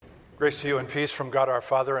Grace to you and peace from God our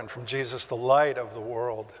Father and from Jesus, the light of the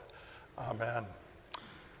world. Amen.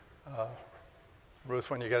 Ruth,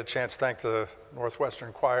 when you get a chance, thank the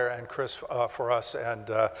Northwestern Choir and Chris for us, and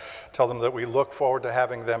tell them that we look forward to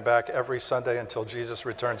having them back every Sunday until Jesus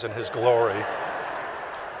returns in his glory.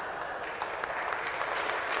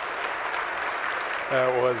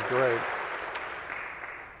 That was great.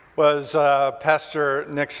 As Pastor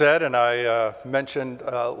Nick said, and I mentioned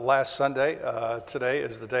last Sunday, today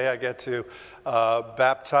is the day I get to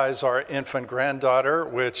baptize our infant granddaughter,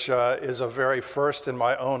 which is a very first in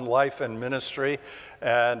my own life and ministry,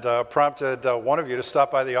 and prompted one of you to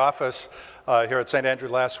stop by the office here at St. Andrew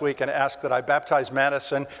last week and ask that I baptize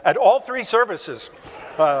Madison at all three services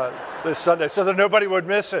this Sunday so that nobody would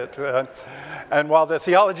miss it. And while the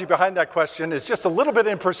theology behind that question is just a little bit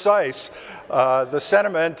imprecise, the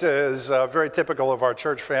sentiment is very typical of our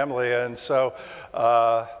church family. And so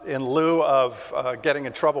in lieu of getting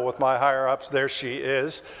in trouble with my higher-ups, there she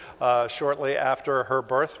is, shortly after her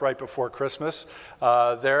birth, right before Christmas.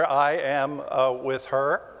 There I am with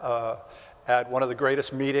her at one of the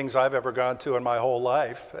greatest meetings I've ever gone to in my whole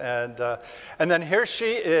life. And then here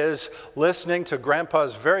she is listening to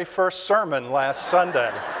Grandpa's very first sermon last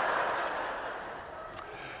Sunday.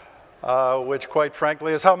 Which, quite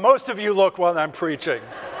frankly, is how most of you look when I'm preaching.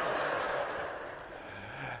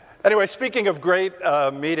 Anyway, speaking of great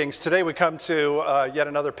meetings, today we come to yet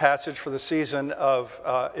another passage for the season of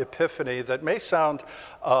Epiphany that may sound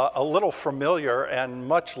a little familiar and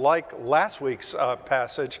much like last week's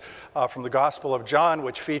passage from the Gospel of John,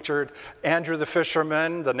 which featured Andrew the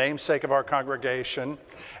fisherman, the namesake of our congregation,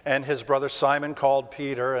 and his brother Simon called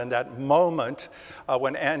Peter, and that moment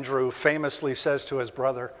when Andrew famously says to his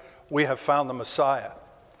brother, "We have found the Messiah."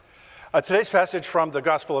 Today's passage from the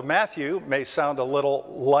Gospel of Matthew may sound a little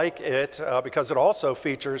like it because it also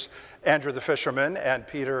features Andrew the fisherman and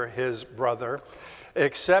Peter, his brother,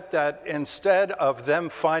 except that instead of them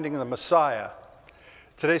finding the Messiah,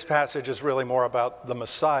 today's passage is really more about the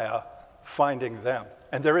Messiah finding them.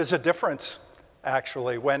 And there is a difference,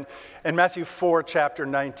 actually, when in Matthew 4, chapter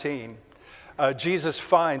 19, Jesus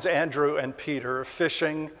finds Andrew and Peter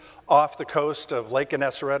fishing off the coast of Lake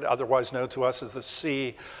Gennesaret, otherwise known to us as the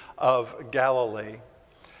Sea of Galilee.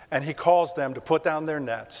 And he calls them to put down their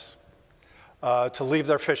nets, to leave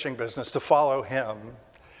their fishing business, to follow him,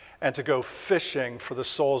 and to go fishing for the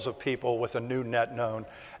souls of people with a new net known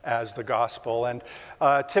as the gospel. And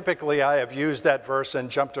typically I have used that verse and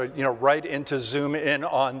jumped right into zoom in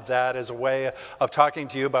on that as a way of talking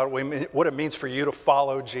to you about what it means for you to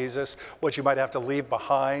follow Jesus, what you might have to leave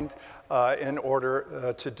behind in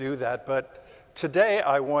order to do that. But today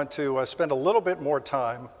I want to spend a little bit more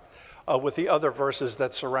time with the other verses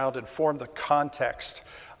that surround and form the context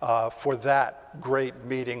for that great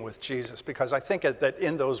meeting with Jesus, because I think that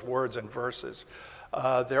in those words and verses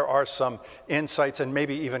there are some insights and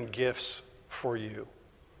maybe even gifts for you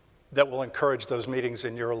that will encourage those meetings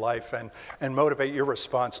in your life and motivate your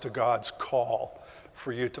response to God's call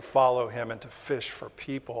for you to follow him and to fish for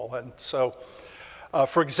people. And so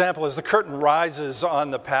for example, as the curtain rises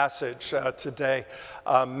on the passage today,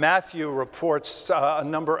 Matthew reports a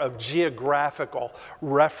number of geographical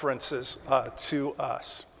references to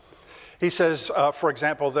us. He says, for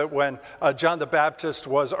example, that when John the Baptist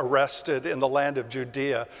was arrested in the land of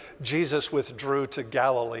Judea, Jesus withdrew to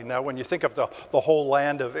Galilee. Now, when you think of the whole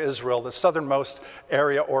land of Israel, the southernmost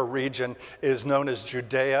area or region is known as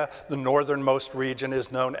Judea. The northernmost region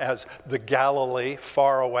is known as the Galilee,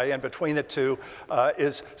 far away. And between the two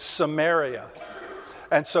is Samaria.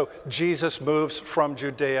 And so Jesus moves from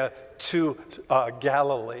Judea to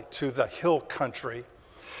Galilee, to the hill country.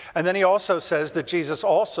 And then he also says that Jesus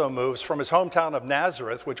also moves from his hometown of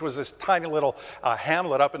Nazareth, which was this tiny little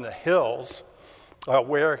hamlet up in the hills,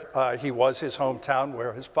 where he was his hometown,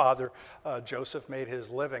 where his father Joseph made his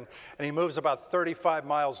living. And he moves about 35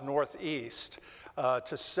 miles northeast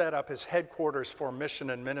to set up his headquarters for mission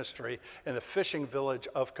and ministry in the fishing village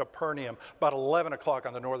of Capernaum, about 11 o'clock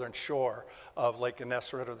on the northern shore of Lake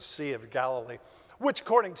Gennesaret, or the Sea of Galilee, which,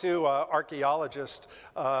 according to archaeologists,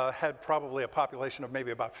 had probably a population of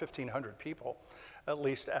maybe about 1,500 people, at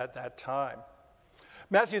least at that time.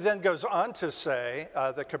 Matthew then goes on to say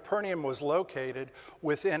that Capernaum was located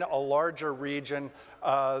within a larger region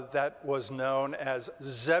that was known as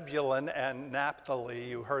Zebulun and Naphtali.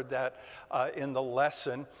 You heard that in the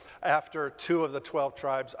lesson, after two of the 12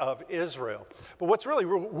 tribes of Israel. But what's really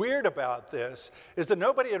weird about this is that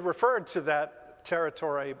nobody had referred to that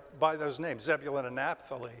territory by those names, Zebulun and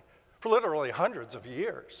Naphtali, for literally hundreds of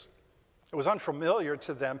years. It was unfamiliar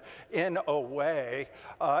to them in a way,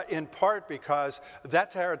 in part because that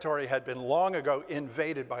territory had been long ago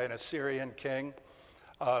invaded by an Assyrian king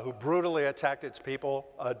who brutally attacked its people,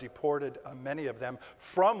 deported many of them,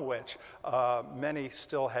 from which many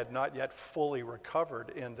still had not yet fully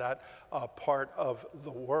recovered in that part of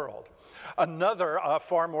the world. Another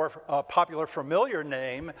far more popular, familiar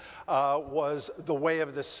name was the Way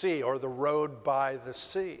of the Sea, or the Road by the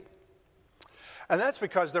Sea. And that's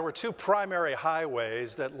because there were two primary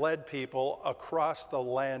highways that led people across the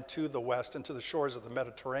land to the west and to the shores of the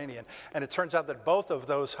Mediterranean. And it turns out that both of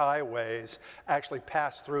those highways actually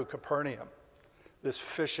passed through Capernaum, this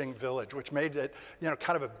fishing village, which made it,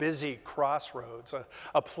 kind of a busy crossroads,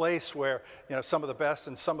 a place where, some of the best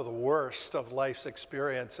and some of the worst of life's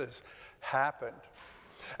experiences happened.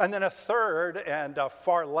 And then a third and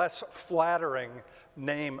far less flattering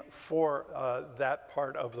name for that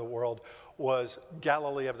part of the world was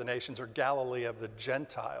Galilee of the Nations, or Galilee of the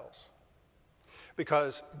Gentiles.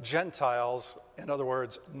 Because Gentiles, in other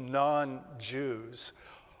words, non-Jews,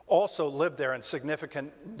 also lived there in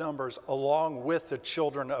significant numbers along with the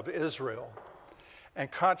children of Israel. And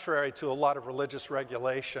contrary to a lot of religious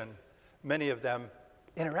regulation, many of them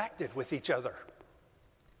interacted with each other.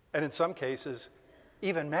 And in some cases,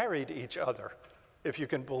 even married each other, if you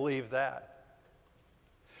can believe that.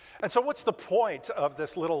 And so what's the point of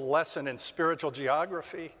this little lesson in spiritual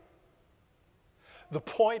geography? The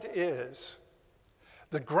point is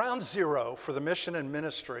the ground zero for the mission and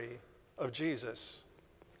ministry of Jesus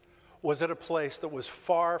was at a place that was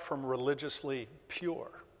far from religiously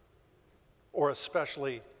pure or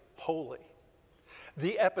especially holy.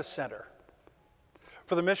 The epicenter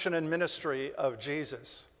for the mission and ministry of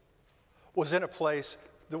Jesus was in a place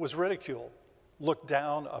that was ridiculed, looked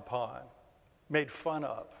down upon, made fun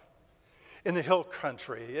of. In the hill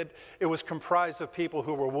country, it was comprised of people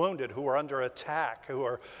who were wounded, who were under attack, who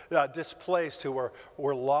were displaced, who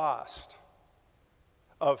were lost,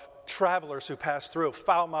 of travelers who passed through,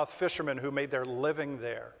 foul-mouthed fishermen who made their living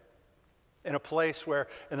there, in a place where,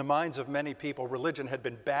 in the minds of many people, religion had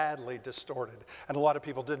been badly distorted, and a lot of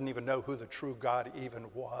people didn't even know who the true God even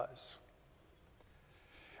was.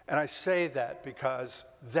 And I say that because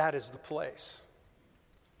that is the place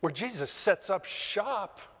where Jesus sets up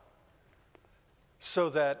shop so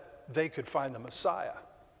that they could find the Messiah,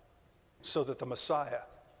 so that the Messiah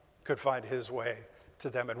could find his way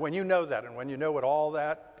to them. And when you know that, and when you know what all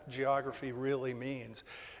that geography really means,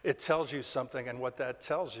 it tells you something, and what that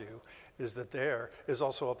tells you is that there is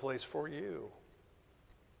also a place for you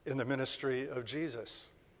in the ministry of Jesus.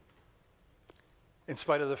 In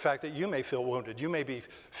spite of the fact that you may feel wounded, you may be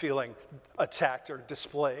feeling attacked or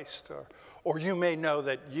displaced, or you may know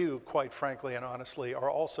that you, quite frankly and honestly, are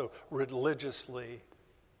also religiously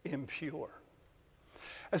impure.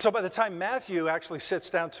 And so by the time Matthew actually sits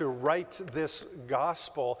down to write this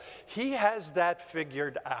gospel, he has that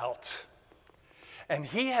figured out. And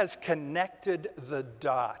he has connected the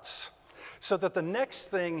dots so that the next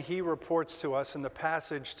thing he reports to us in the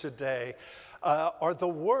passage today are the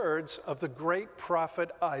words of the great prophet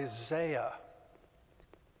Isaiah,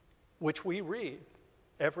 which we read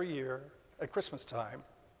every year at Christmas time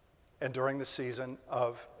and during the season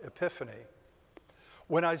of Epiphany,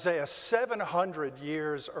 when Isaiah, 700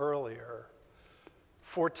 years earlier,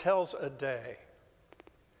 foretells a day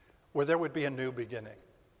where there would be a new beginning,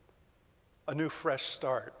 a new fresh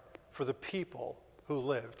start for the people who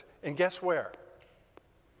lived. And guess where?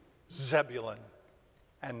 Zebulun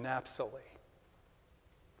and Naphtali.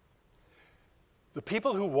 The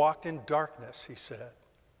people who walked in darkness, he said,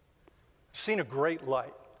 seen a great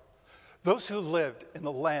light. Those who lived in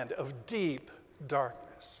the land of deep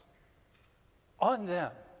darkness, on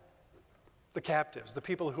them, the captives, the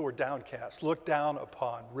people who were downcast, looked down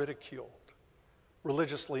upon, ridiculed,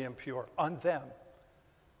 religiously impure, on them,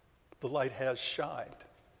 the light has shined.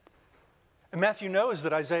 And Matthew knows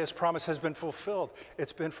that Isaiah's promise has been fulfilled.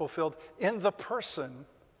 It's been fulfilled in the person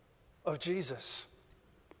of Jesus.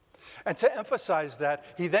 And to emphasize that,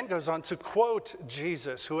 he then goes on to quote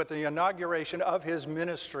Jesus, who at the inauguration of his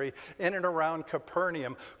ministry in and around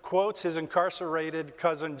Capernaum quotes his incarcerated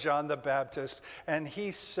cousin John the Baptist, and he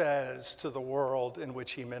says to the world in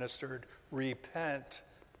which he ministered, repent,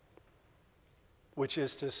 which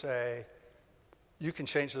is to say, you can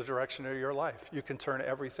change the direction of your life. You can turn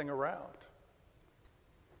everything around.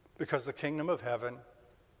 Because the kingdom of heaven,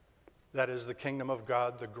 that is the kingdom of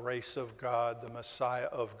God, the grace of God, the Messiah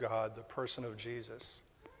of God, the person of Jesus,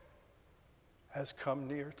 has come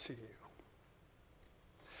near to you.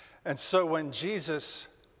 And so when Jesus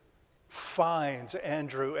finds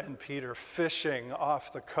Andrew and Peter fishing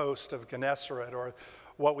off the coast of Gennesaret,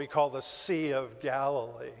 what we call the Sea of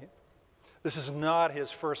Galilee. This is not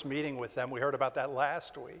his first meeting with them. We heard about that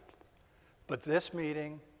last week. But this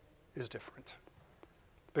meeting is different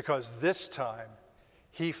because this time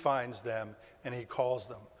he finds them and he calls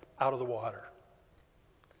them out of the water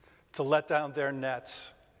to let down their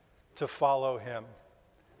nets, to follow him,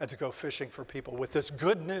 and to go fishing for people with this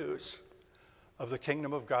good news of the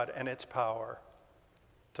kingdom of God and its power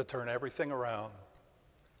to turn everything around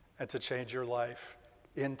and to change your life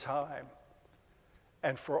in time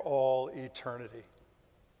and for all eternity.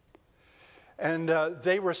 And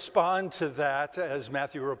they respond to that, as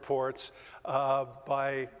Matthew reports,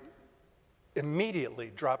 by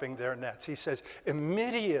immediately dropping their nets. He says,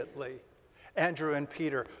 immediately, Andrew and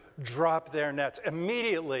Peter drop their nets.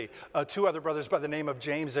 Immediately, two other brothers by the name of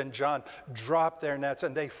James and John drop their nets,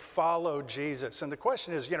 and they follow Jesus. And the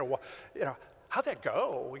question is, how'd that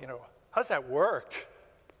go? How does that work?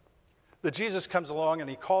 That Jesus comes along and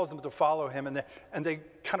he calls them to follow him, and they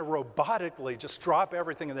kind of robotically just drop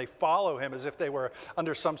everything and they follow him as if they were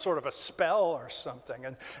under some sort of a spell or something.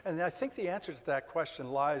 And I think the answer to that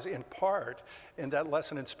question lies in part in that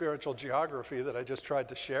lesson in spiritual geography that I just tried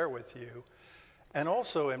to share with you, and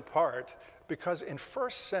also in part because in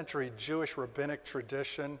first century Jewish rabbinic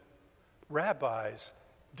tradition, rabbis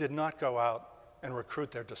did not go out and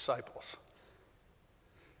recruit their disciples.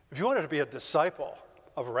 If you wanted to be a disciple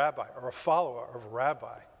of a rabbi or a follower of a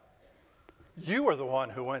rabbi, you were the one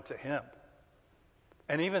who went to him.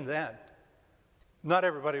 And even then, not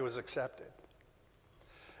everybody was accepted.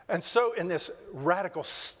 And so in this radical,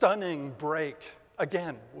 stunning break,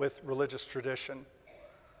 again with religious tradition,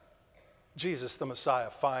 Jesus, the Messiah,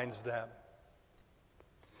 finds them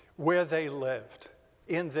where they lived,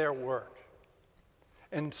 in their work,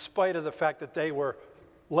 in spite of the fact that they were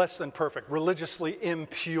less than perfect, religiously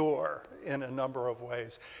impure in a number of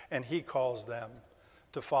ways. And he calls them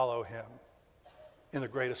to follow him in the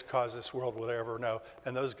greatest cause this world would ever know.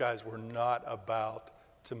 And those guys were not about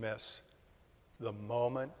to miss the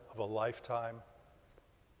moment of a lifetime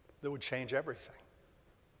that would change everything.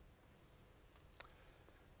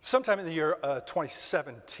 Sometime in the year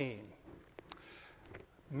 2017,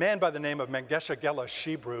 a man by the name of Mengesha Gela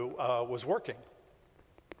Shibru was working.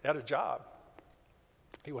 He had a job.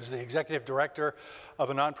 He was the executive director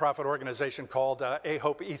of a nonprofit organization called A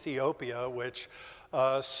Hope Ethiopia, which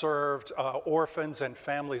served orphans and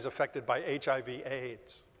families affected by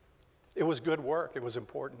HIV/AIDS. It was good work. It was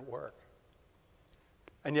important work.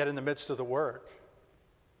 And yet in the midst of the work,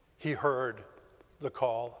 he heard the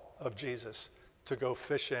call of Jesus to go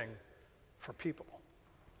fishing for people.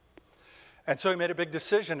 And so he made a big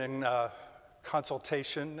decision in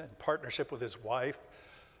consultation and partnership with his wife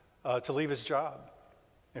to leave his job.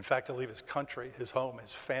 In fact, to leave his country, his home,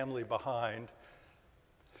 his family behind,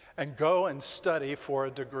 and go and study for a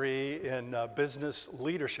degree in business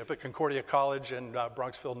leadership at Concordia College in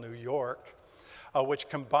Bronxville, New York, which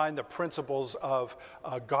combined the principles of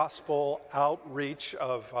gospel outreach,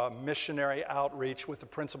 of missionary outreach with the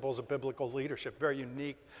principles of biblical leadership. Very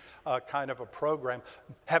unique kind of a program,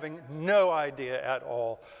 having no idea at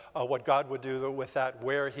all what God would do with that,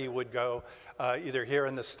 where he would go, either here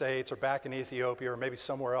in the States or back in Ethiopia or maybe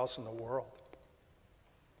somewhere else in the world.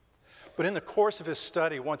 But in the course of his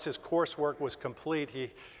study, once his coursework was complete,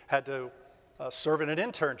 he had to serve in an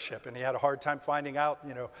internship, and he had a hard time finding out,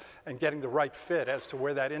 and getting the right fit as to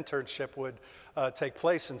where that internship would take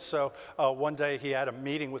place. And so one day he had a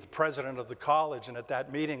meeting with the president of the college, and at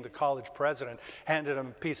that meeting, the college president handed him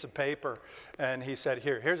a piece of paper, and he said,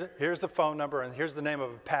 here's the phone number, and here's the name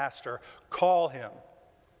of a pastor. Call him.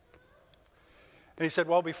 And he said,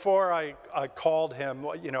 well, before I called him,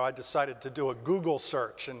 I decided to do a Google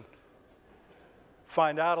search and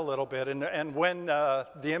find out a little bit. And when the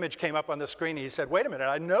image came up on the screen, he said, wait a minute,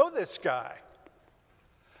 I know this guy.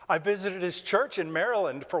 I visited his church in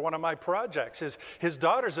Maryland for one of my projects. His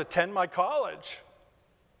daughters attend my college.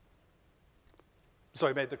 So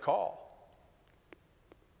he made the call,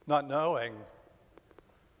 not knowing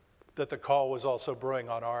that the call was also brewing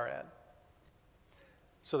on our end.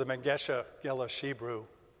 So the Mengesha Gela Shibru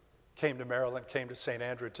came to Maryland, came to St.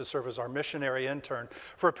 Andrew to serve as our missionary intern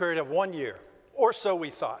for a period of 1 year, or so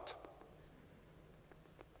we thought.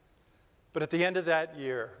 But at the end of that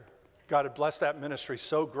year, God had blessed that ministry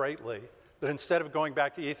so greatly that instead of going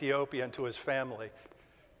back to Ethiopia and to his family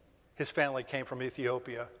came from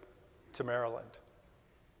Ethiopia to Maryland.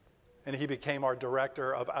 And he became our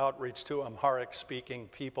director of outreach to Amharic-speaking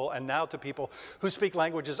people, and now to people who speak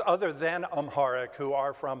languages other than Amharic, who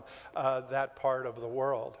are from that part of the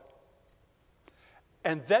world.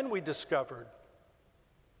 And then we discovered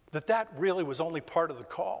that really was only part of the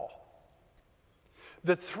call.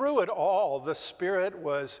 That through it all, the Spirit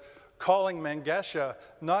was calling Mangesha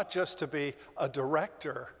not just to be a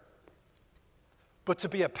director, but to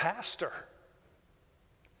be a pastor.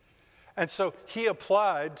 And so he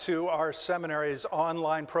applied to our seminary's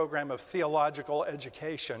online program of theological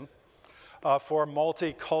education for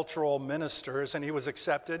multicultural ministers, and he was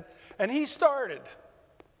accepted. And he started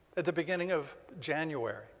at the beginning of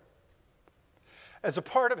January. As a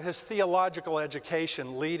part of his theological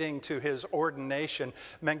education leading to his ordination,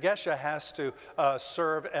 Mangesha has to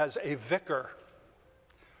serve as a vicar,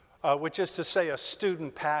 which is to say a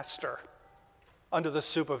student pastor, under the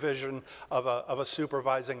supervision of a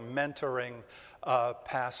supervising, mentoring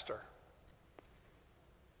pastor.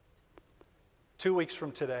 2 weeks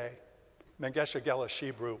from today, Mangesha Gela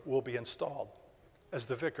Shibru will be installed as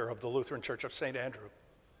the vicar of the Lutheran Church of St. Andrew,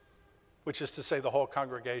 which is to say the whole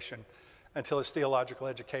congregation, until his theological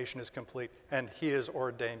education is complete, and he is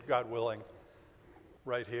ordained, God willing,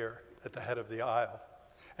 right here at the head of the aisle.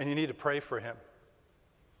 And you need to pray for him,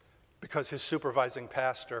 because his supervising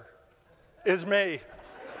pastor is me.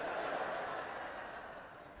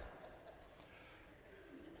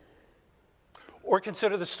 Or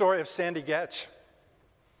consider the story of Sandy Getch,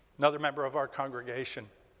 another member of our congregation,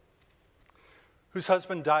 whose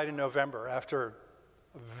husband died in November after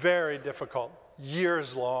a very difficult,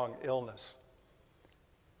 years-long illness.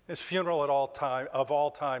 His funeral of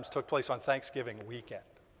all times took place on Thanksgiving weekend.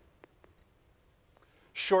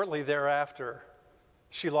 Shortly thereafter,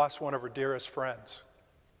 she lost one of her dearest friends,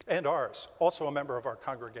 and ours, also a member of our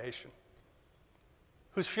congregation,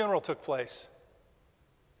 whose funeral took place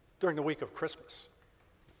during the week of Christmas,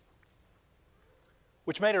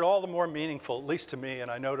 which made it all the more meaningful, at least to me, and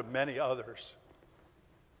I know to many others,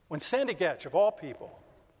 when Sandy Getch, of all people,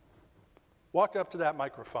 walked up to that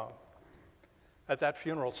microphone at that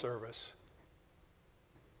funeral service,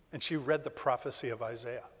 and she read the prophecy of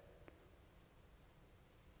Isaiah.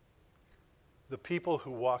 The people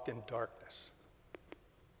who walk in darkness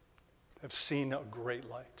have seen a great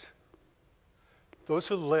light. Those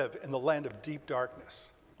who live in the land of deep darkness,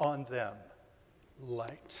 on them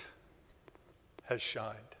light has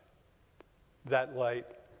shined. That light,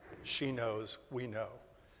 she knows, we know,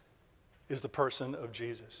 is the person of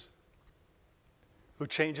Jesus, who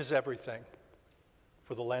changes everything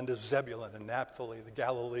for the land of Zebulun and Naphtali, the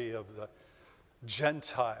Galilee of the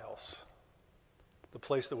Gentiles, the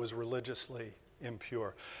place that was religiously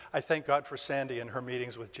impure. I thank God for Sandy and her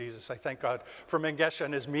meetings with Jesus. I thank God for Mangesha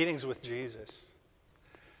and his meetings with Jesus.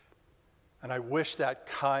 And I wish that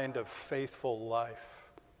kind of faithful life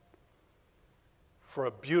for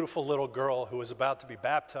a beautiful little girl who is about to be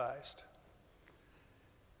baptized,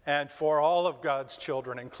 and for all of God's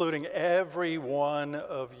children, including every one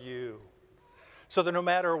of you, so that no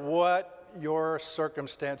matter what your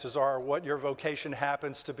circumstances are, what your vocation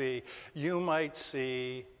happens to be, you might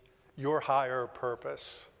see your higher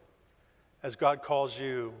purpose as God calls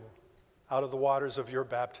you out of the waters of your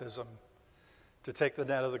baptism to take the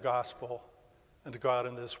net of the gospel and to go out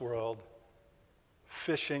in this world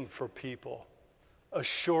fishing for people,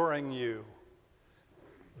 assuring you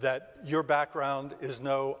that your background is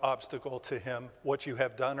no obstacle to him. What you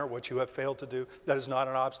have done or what you have failed to do, that is not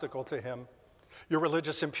an obstacle to him. Your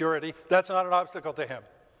religious impurity, that's not an obstacle to him.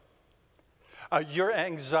 Your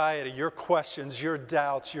anxiety, your questions, your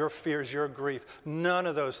doubts, your fears, your grief, none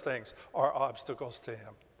of those things are obstacles to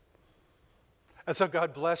him. And so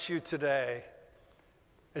God bless you today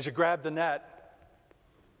as you grab the net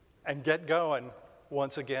and get going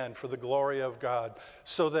once again for the glory of God,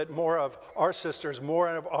 so that more of our sisters, more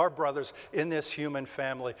of our brothers in this human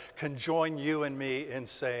family can join you and me in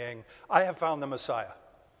saying, I have found the Messiah,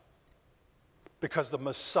 because the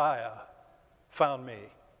Messiah found me.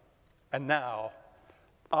 And now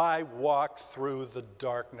I walk through the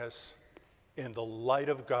darkness in the light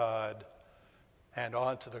of God and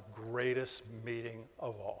on to the greatest meeting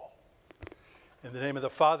of all. In the name of the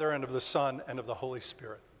Father, and of the Son, and of the Holy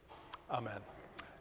Spirit. Amen.